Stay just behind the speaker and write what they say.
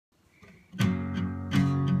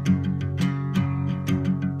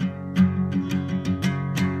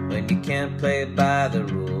can't play by the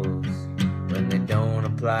rules when they don't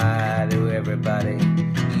apply to everybody.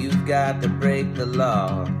 You've got to break the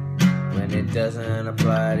law when it doesn't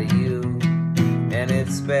apply to you. And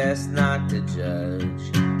it's best not to judge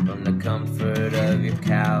from the comfort of your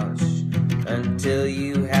couch until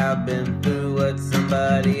you have been through what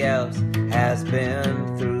somebody else has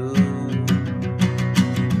been through.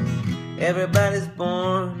 Everybody's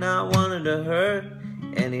born not wanting to hurt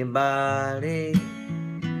anybody.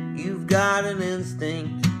 You've got an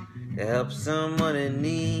instinct to help someone in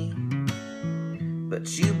need, but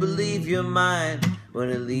you believe your mind when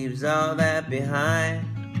it leaves all that behind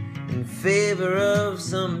in favor of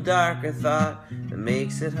some darker thought that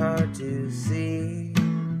makes it hard to see.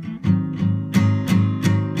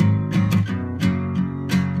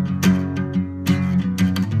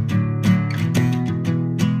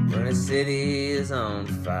 When a city is on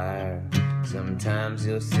fire, sometimes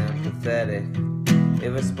you're sympathetic.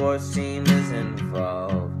 If a sports team is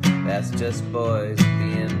involved, that's just boys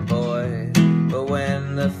being boys. But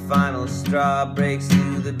when the final straw breaks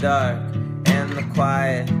through the dark and the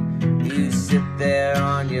quiet, you sit there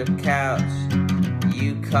on your couch,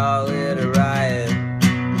 you call it a riot.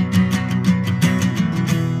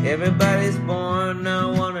 Everybody's born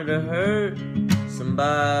not wanting to hurt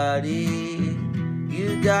somebody.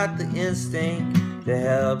 You got the instinct to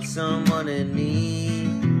help someone in need.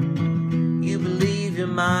 You believe your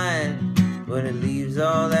mind when it leaves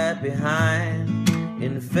all that behind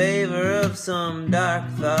in favor of some dark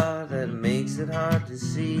thought that makes it hard to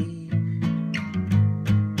see.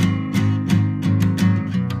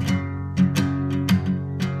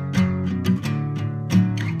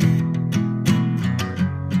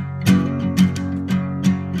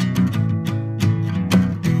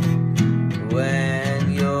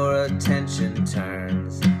 When your attention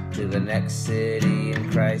turns to the next city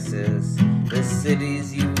in crisis, the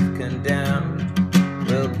cities you've condemned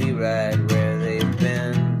will be right where they've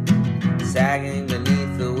been, sagging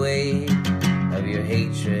beneath the weight of your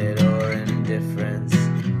hatred or indifference.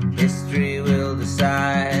 History will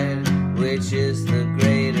decide which is the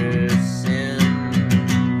greater sin.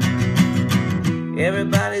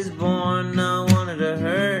 Everybody's born not wanting to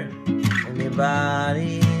hurt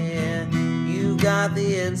anybody. You got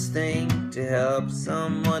the instinct to help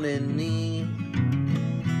someone in need,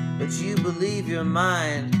 but you believe your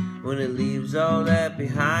mind when it leaves all that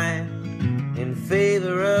behind in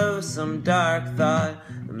favor of some dark thought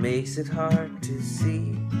that makes it hard to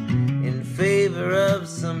see. In favor of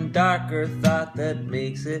some darker thought that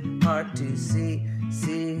makes it hard to see.